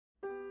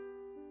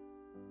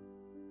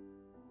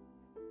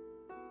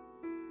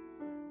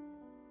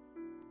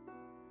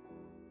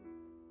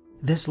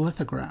This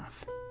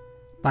lithograph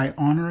by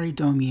Honoré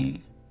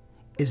Daumier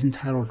is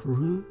entitled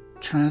Rue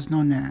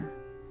Transnonain,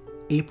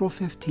 April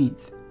 15,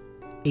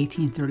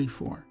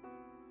 1834.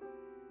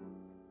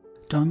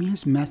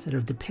 Daumier's method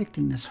of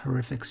depicting this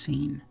horrific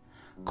scene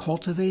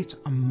cultivates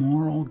a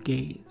moral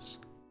gaze.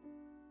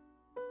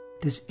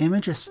 This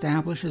image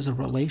establishes a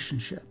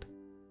relationship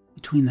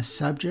between the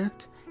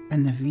subject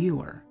and the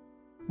viewer,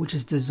 which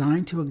is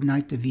designed to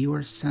ignite the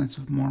viewer's sense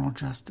of moral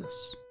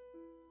justice.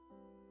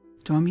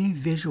 Daumier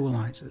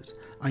visualizes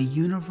a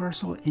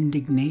universal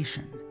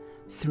indignation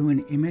through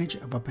an image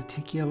of a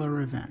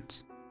particular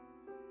event.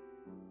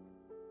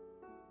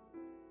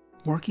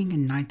 Working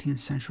in 19th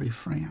century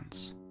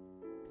France,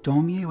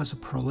 Daumier was a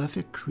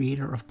prolific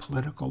creator of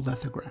political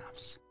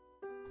lithographs,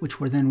 which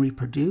were then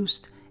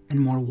reproduced and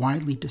more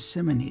widely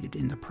disseminated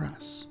in the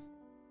press.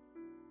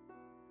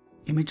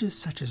 Images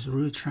such as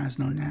Rue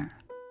Transnonain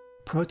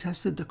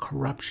protested the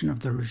corruption of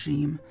the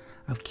regime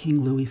of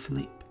King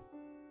Louis-Philippe.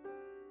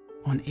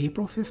 On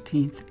April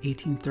 15,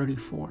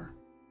 1834,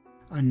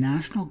 a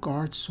National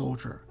Guard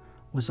soldier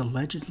was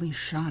allegedly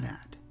shot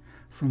at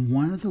from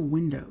one of the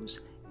windows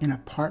in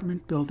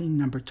apartment building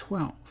number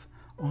 12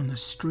 on the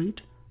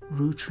street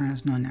Rue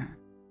Transnonain.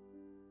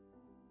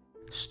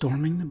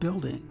 Storming the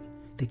building,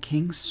 the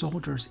king's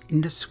soldiers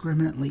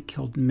indiscriminately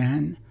killed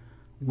men,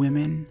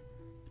 women,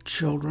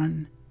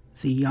 children,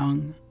 the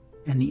young,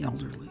 and the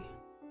elderly.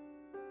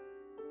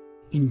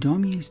 In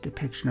Daumier's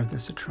depiction of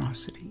this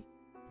atrocity,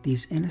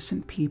 these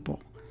innocent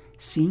people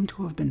seem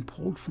to have been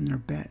pulled from their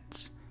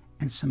beds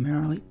and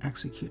summarily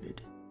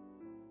executed.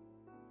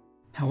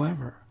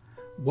 However,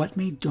 what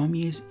made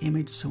Daumier's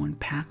image so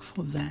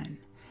impactful then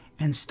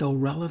and still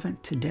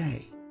relevant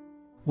today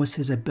was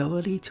his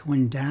ability to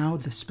endow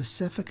the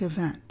specific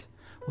event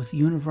with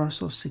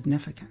universal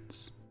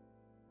significance.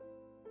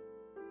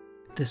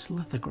 This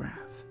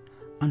lithograph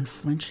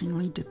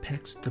unflinchingly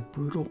depicts the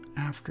brutal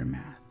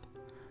aftermath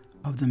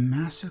of the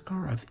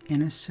massacre of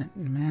innocent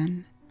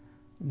men,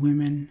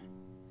 women,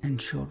 and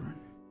children.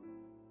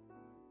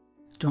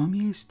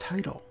 Daumier's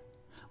title,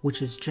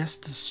 which is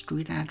just the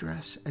street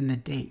address and the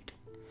date,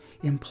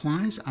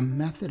 implies a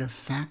method of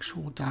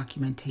factual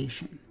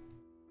documentation.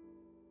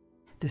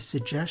 The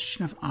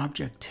suggestion of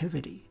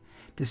objectivity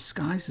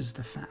disguises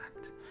the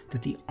fact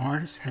that the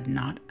artist had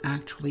not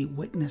actually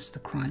witnessed the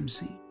crime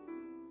scene.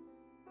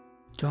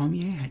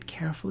 Daumier had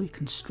carefully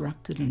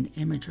constructed an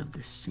image of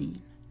this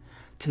scene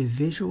to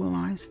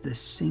visualize this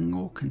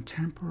single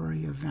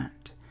contemporary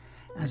event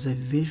as a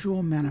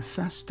visual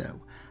manifesto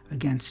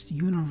against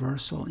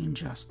universal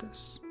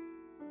injustice.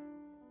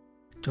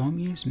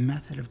 Daumier's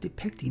method of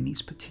depicting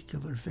these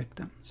particular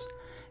victims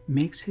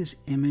makes his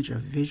image a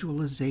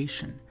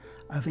visualization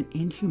of an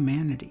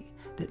inhumanity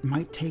that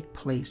might take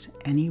place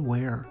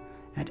anywhere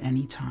at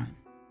any time.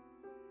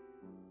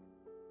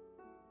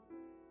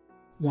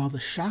 While the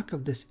shock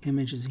of this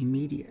image is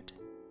immediate,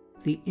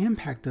 the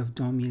impact of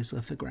Daumier's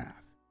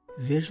lithograph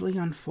visually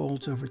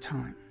unfolds over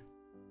time.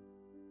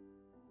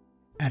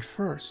 At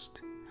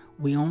first,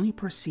 we only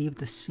perceive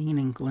the scene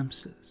in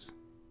glimpses.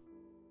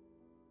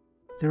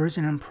 There is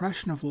an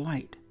impression of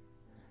light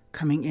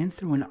coming in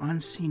through an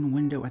unseen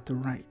window at the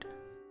right.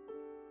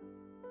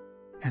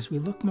 As we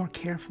look more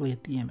carefully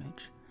at the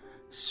image,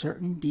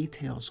 certain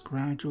details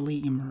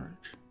gradually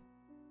emerge.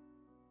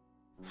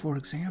 For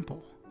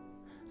example,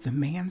 the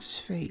man's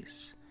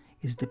face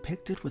is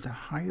depicted with a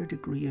higher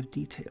degree of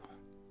detail.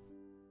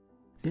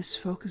 This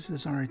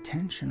focuses our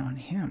attention on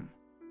him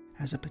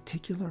as a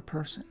particular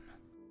person.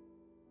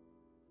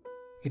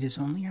 It is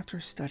only after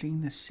studying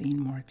the scene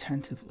more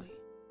attentively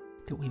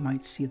that we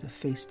might see the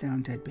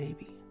face-down dead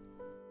baby.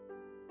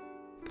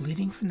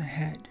 Bleeding from the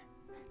head,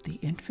 the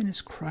infant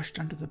is crushed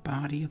under the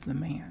body of the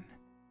man,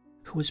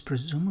 who is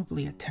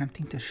presumably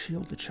attempting to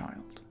shield the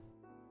child.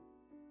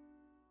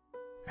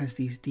 As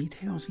these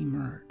details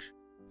emerge,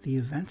 the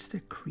events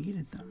that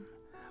created them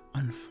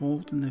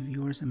unfold in the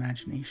viewer's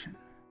imagination.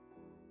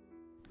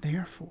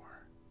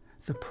 Therefore,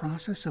 the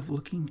process of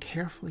looking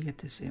carefully at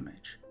this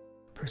image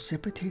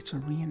precipitates a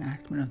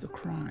reenactment of the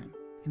crime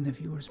in the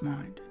viewer's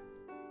mind.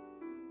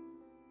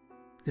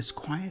 This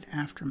quiet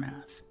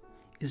aftermath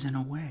is in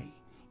a way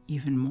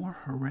even more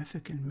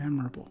horrific and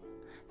memorable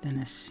than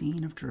a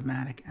scene of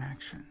dramatic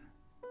action.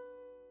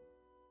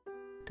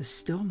 The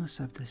stillness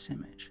of this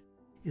image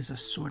is a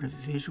sort of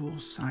visual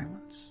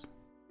silence.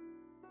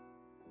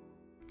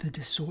 The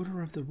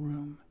disorder of the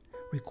room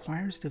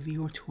requires the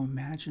viewer to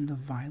imagine the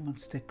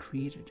violence that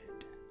created it.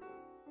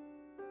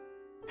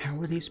 How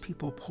were these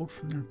people pulled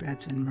from their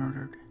beds and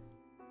murdered?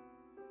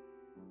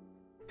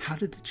 How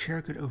did the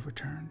chair get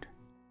overturned?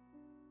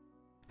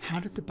 How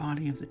did the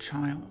body of the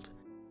child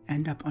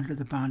end up under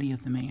the body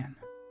of the man?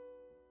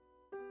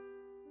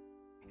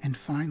 And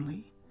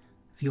finally,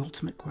 the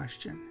ultimate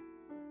question: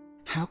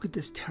 how could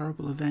this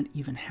terrible event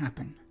even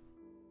happen?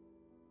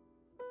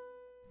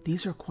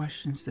 These are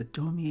questions that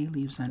Daumier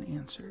leaves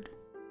unanswered.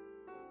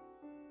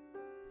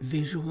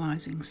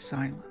 Visualizing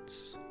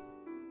silence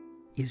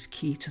is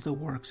key to the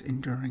work's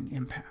enduring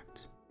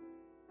impact.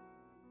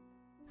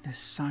 The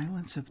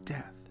silence of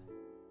death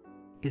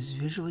is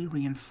visually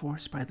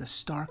reinforced by the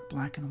stark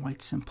black and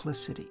white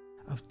simplicity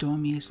of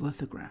Daumier's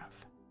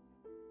lithograph.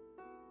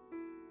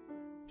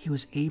 He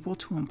was able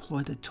to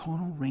employ the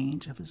tonal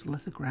range of his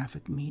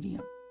lithographic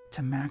medium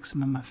to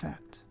maximum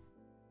effect.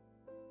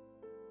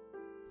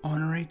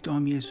 Honoré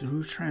Daumier's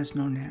Rue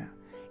Transnonain,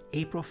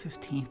 April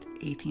 15,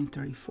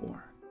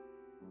 1834,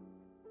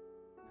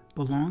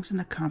 belongs in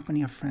the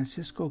company of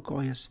Francisco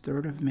Goya's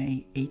 3rd of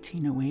May,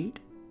 1808,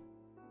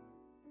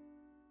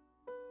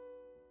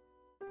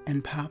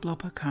 and Pablo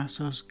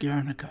Picasso's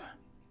Guernica.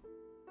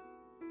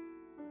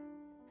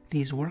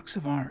 These works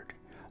of art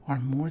are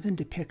more than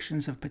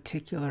depictions of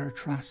particular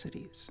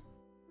atrocities.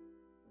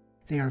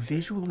 They are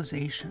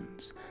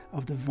visualizations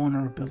of the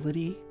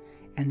vulnerability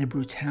and the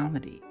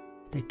brutality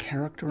that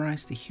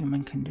characterize the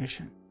human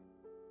condition.